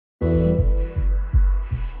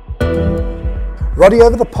Roddy,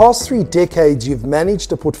 over the past 3 decades, you've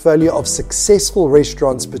managed a portfolio of successful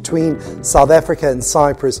restaurants between South Africa and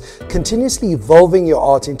Cyprus, continuously evolving your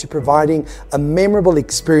art into providing a memorable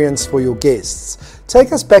experience for your guests.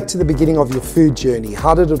 Take us back to the beginning of your food journey.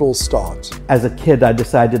 How did it all start? As a kid, I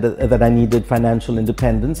decided that I needed financial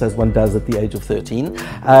independence, as one does at the age of 13,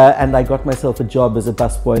 and I got myself a job as a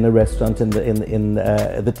busboy in a restaurant in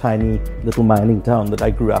the tiny little mining town that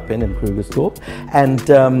I grew up in Krugersdorp,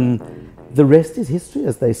 and the rest is history,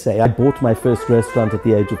 as they say. I bought my first restaurant at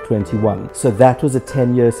the age of 21. So that was a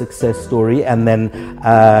 10-year success story, and then,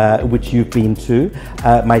 which you've been to.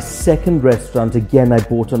 My second restaurant, again, I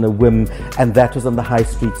bought on a whim, and that was on the high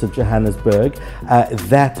streets of Johannesburg.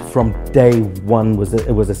 That, from day one, was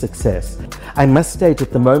a success. I must state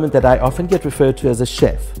at the moment that I often get referred to as a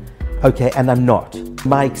chef. Okay, and I'm not.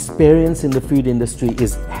 My experience in the food industry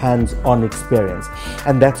is hands-on experience,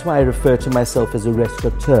 and that's why I refer to myself as a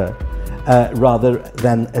restaurateur. Rather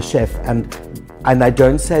than a chef, and I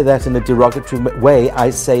don't say that in a derogatory way.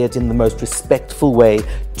 I say it in the most respectful way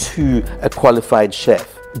to a qualified chef.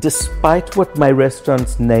 Despite what my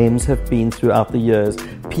restaurants' names have been throughout the years,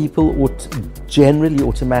 people generally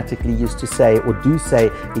automatically used to say, or do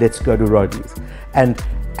say, let's go to Roddy's.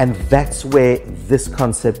 And that's where this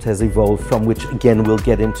concept has evolved from, which again we'll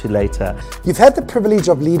get into later. You've had the privilege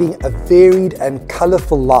of leading a varied and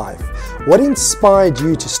colourful life. What inspired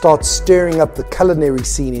you to start stirring up the culinary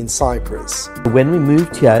scene in Cyprus? When we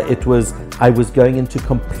moved here, I was going into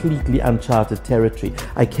completely uncharted territory.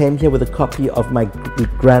 I came here with a copy of my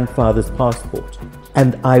grandfather's passport,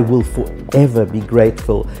 and I will forever be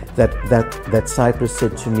grateful that Cyprus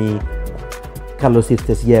said to me, "Kalos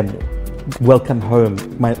ήρθες γε μου." Welcome home,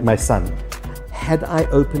 my son. Had I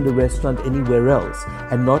opened a restaurant anywhere else,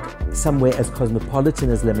 and not somewhere as cosmopolitan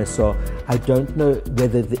as Lemeso, I don't know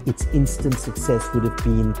whether its instant success would have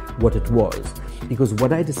been what it was. Because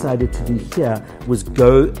what I decided to do here was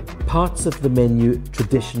go parts of the menu,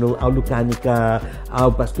 traditional, our lukanika,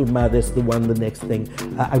 our basturmades, the next thing.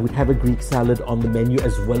 I would have a Greek salad on the menu,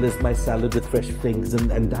 as well as my salad with fresh figs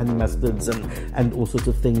and honey mustards and all sorts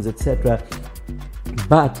of things, etc.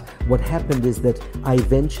 But what happened is that I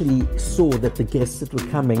eventually saw that the guests that were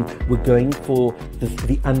coming were going for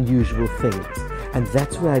the unusual things. And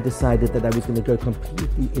that's where I decided that I was going to go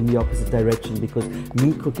completely in the opposite direction, because me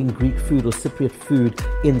cooking Greek food or Cypriot food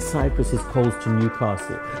in Cyprus is cold to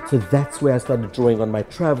Newcastle. So that's where I started drawing on my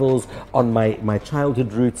travels, on my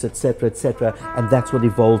childhood roots, etc., and that's what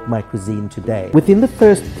evolved my cuisine today. Within the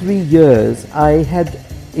first 3 years, I had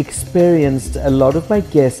experienced a lot of my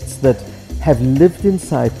guests that have lived in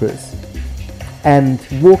Cyprus and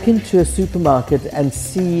walk into a supermarket and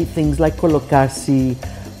see things like kolokasi,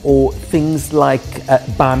 or things like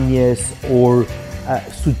bamyes or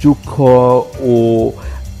sujuko, or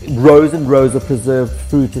rows and rows of preserved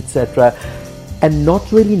fruit, etc., and not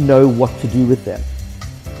really know what to do with them.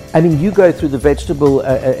 I mean, you go through the vegetable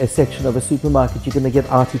section of a supermarket, you're going to get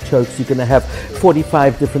artichokes, you're going to have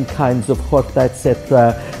 45 different kinds of horta,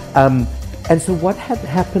 etc. And so what had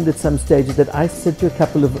happened at some stage is that I said to a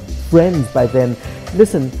couple of friends by then,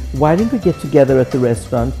 listen, why don't we get together at the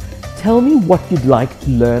restaurant? Tell me what you'd like to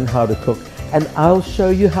learn how to cook, and I'll show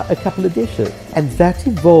you a couple of dishes. And that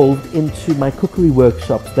evolved into my cookery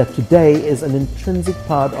workshops that today is an intrinsic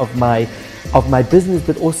part of my business,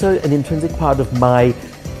 but also an intrinsic part of my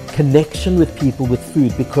connection with people with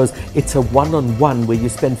food, because it's a one-on-one where you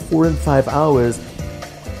spend 4 and 5 hours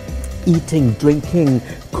eating, drinking,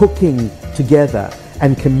 cooking together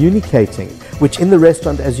and communicating, which in the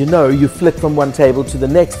restaurant, as you know, you flit from one table to the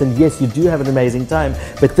next, and yes, you do have an amazing time,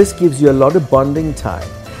 but this gives you a lot of bonding time.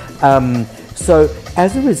 So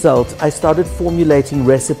as a result, I started formulating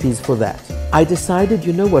recipes for that. I decided,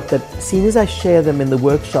 you know what, that seeing as I share them in the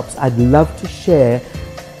workshops, I'd love to share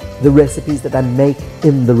the recipes that I make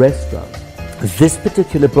in the restaurant. This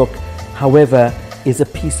particular book, however, is a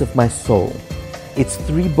piece of my soul. It's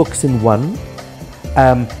 3 books in one.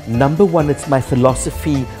 Number 1, it's my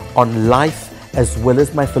philosophy on life as well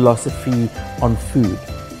as my philosophy on food.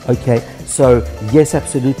 Okay, so yes,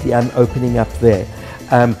 absolutely, I'm opening up there.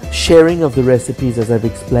 Sharing of the recipes, as I've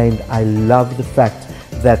explained, I love the fact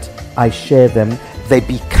that I share them. They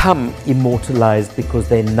become immortalized because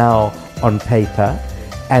they're now on paper.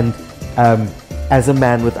 And as a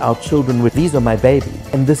man without children, these are my babies.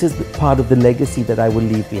 And this is part of the legacy that I will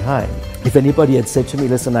leave behind. If anybody had said to me,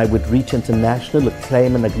 listen, I would reach international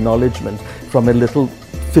acclaim and acknowledgement from a little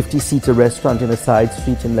 50-seater restaurant in a side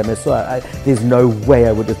street in Lemeso, there's no way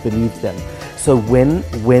I would have believed them. So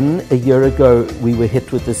when a year ago we were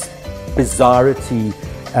hit with this bizarrity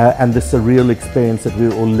and the surreal experience that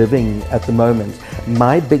we're all living at the moment,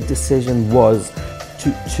 my big decision was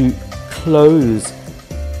to close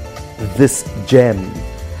this gem,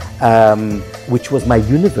 which was my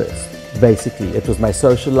universe. Basically, it was my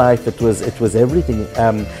social life. It was everything.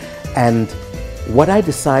 And what I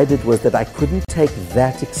decided was that I couldn't take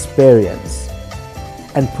that experience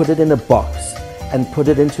and put it in a box and put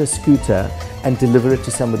it into a scooter and deliver it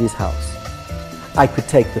to somebody's house. I could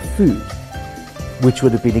take the food, which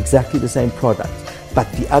would have been exactly the same product,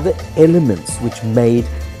 but the other elements which made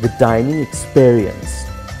the dining experience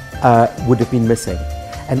would have been missing.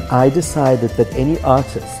 And I decided that any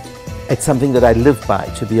artist, it's something that I live by,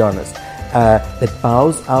 to be honest, that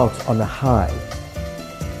bows out on a high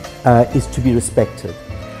is to be respected.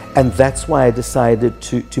 And that's why I decided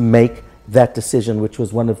to make that decision, which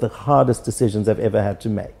was one of the hardest decisions I've ever had to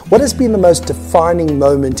make. What has been the most defining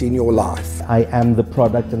moment in your life? I am the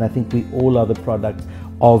product, and I think we all are the product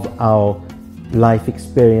of our life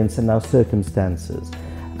experience and our circumstances.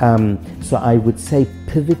 So I would say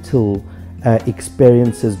pivotal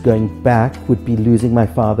experiences going back would be losing my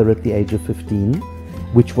father at the age of 15,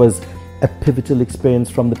 which was a pivotal experience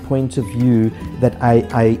from the point of view that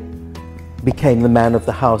I became the man of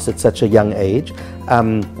the house at such a young age.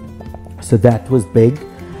 So that was big.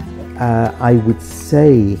 I would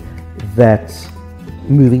say that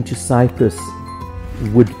moving to Cyprus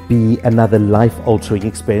would be another life-altering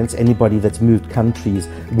experience. Anybody that's moved countries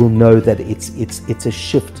will know that it's a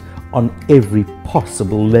shift on every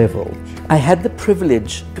possible level. I had the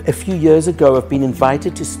privilege a few years ago of being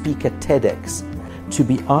invited to speak at TEDx, to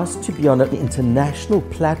be asked to be on an international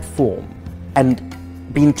platform and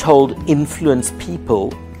being told influence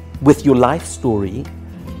people with your life story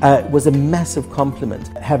was a massive compliment.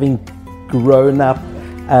 Having grown up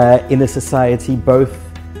in a society both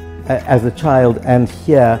as a child and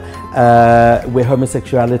here where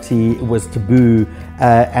homosexuality was taboo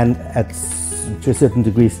and to a certain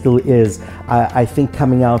degree still is, I think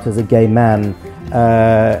coming out as a gay man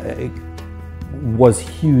was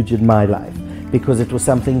huge in my life, because it was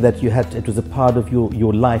something that it was a part of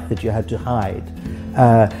your life that you had to hide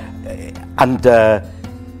under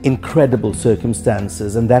incredible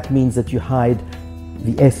circumstances, and that means that you hide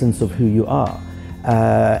the essence of who you are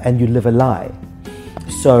and you live a lie.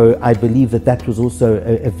 So I believe that was also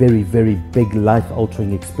a very, very big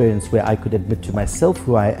life-altering experience where I could admit to myself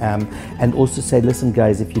who I am and also say, listen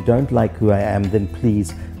guys, if you don't like who I am, then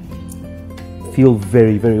please feel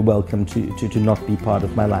very, very welcome to not be part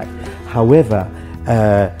of my life. However,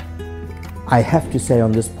 I have to say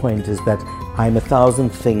on this point is that I'm 1,000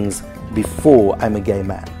 things before I'm a gay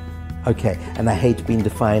man. Okay, and I hate being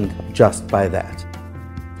defined just by that.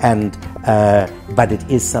 And but it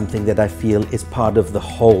is something that I feel is part of the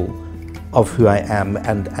whole of who I am,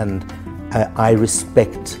 and I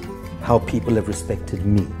respect how people have respected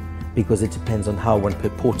me, because it depends on how one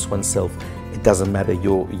purports oneself. It doesn't matter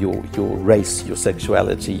your race, your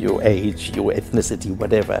sexuality, your age, your ethnicity,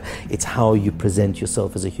 whatever. It's how you present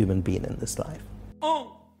yourself as a human being in this life.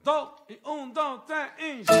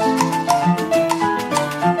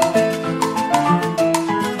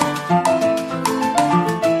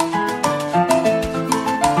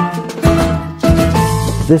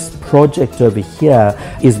 This project over here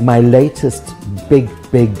is my latest big,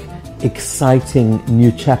 exciting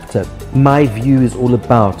new chapter. My view is all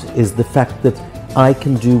about is the fact that I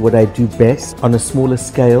can do what I do best on a smaller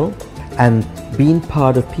scale, and being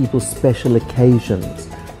part of people's special occasions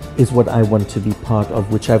is what I want to be part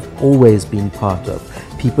of, which I've always been part of.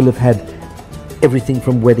 People have had everything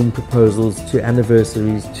from wedding proposals to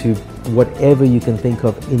anniversaries to whatever you can think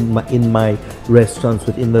of in my restaurants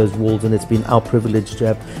within those walls, and it's been our privilege to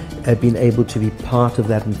have been able to be part of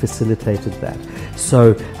that and facilitated that.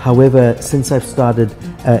 So, however, since I've started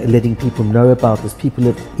letting people know about this, people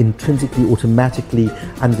have intrinsically, automatically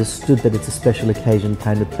understood that it's a special occasion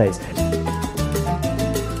kind of place.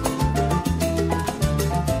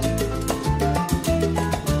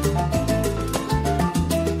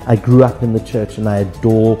 I grew up in the church and I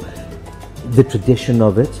adore the tradition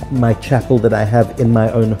of it. My chapel that I have in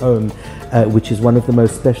my own home, which is one of the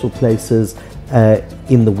most special places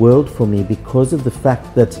in the world for me, because of the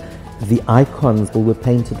fact that the icons were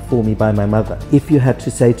painted for me by my mother. If you had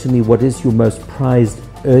to say to me, what is your most prized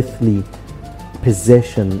earthly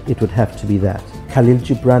possession, it would have to be that. Khalil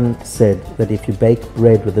Gibran said that if you bake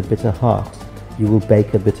bread with a bitter heart, you will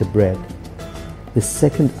bake a bitter bread. The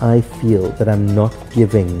second I feel that I'm not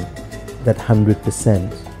giving that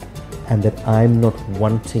 100% and that I'm not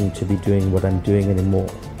wanting to be doing what I'm doing anymore,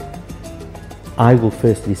 I will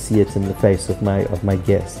firstly see it in the face of my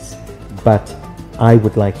guests, but I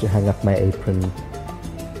would like to hang up my apron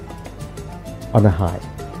on a high.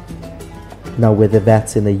 Now, whether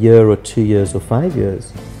that's in a year or 2 years or 5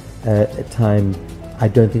 years, time, I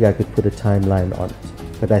don't think I could put a timeline on it.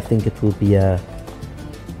 But I think it will be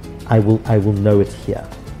I will know it here.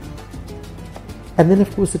 And then,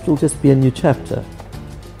 of course, it will just be a new chapter.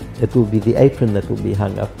 It will be the apron that will be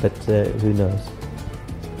hung up, but who knows?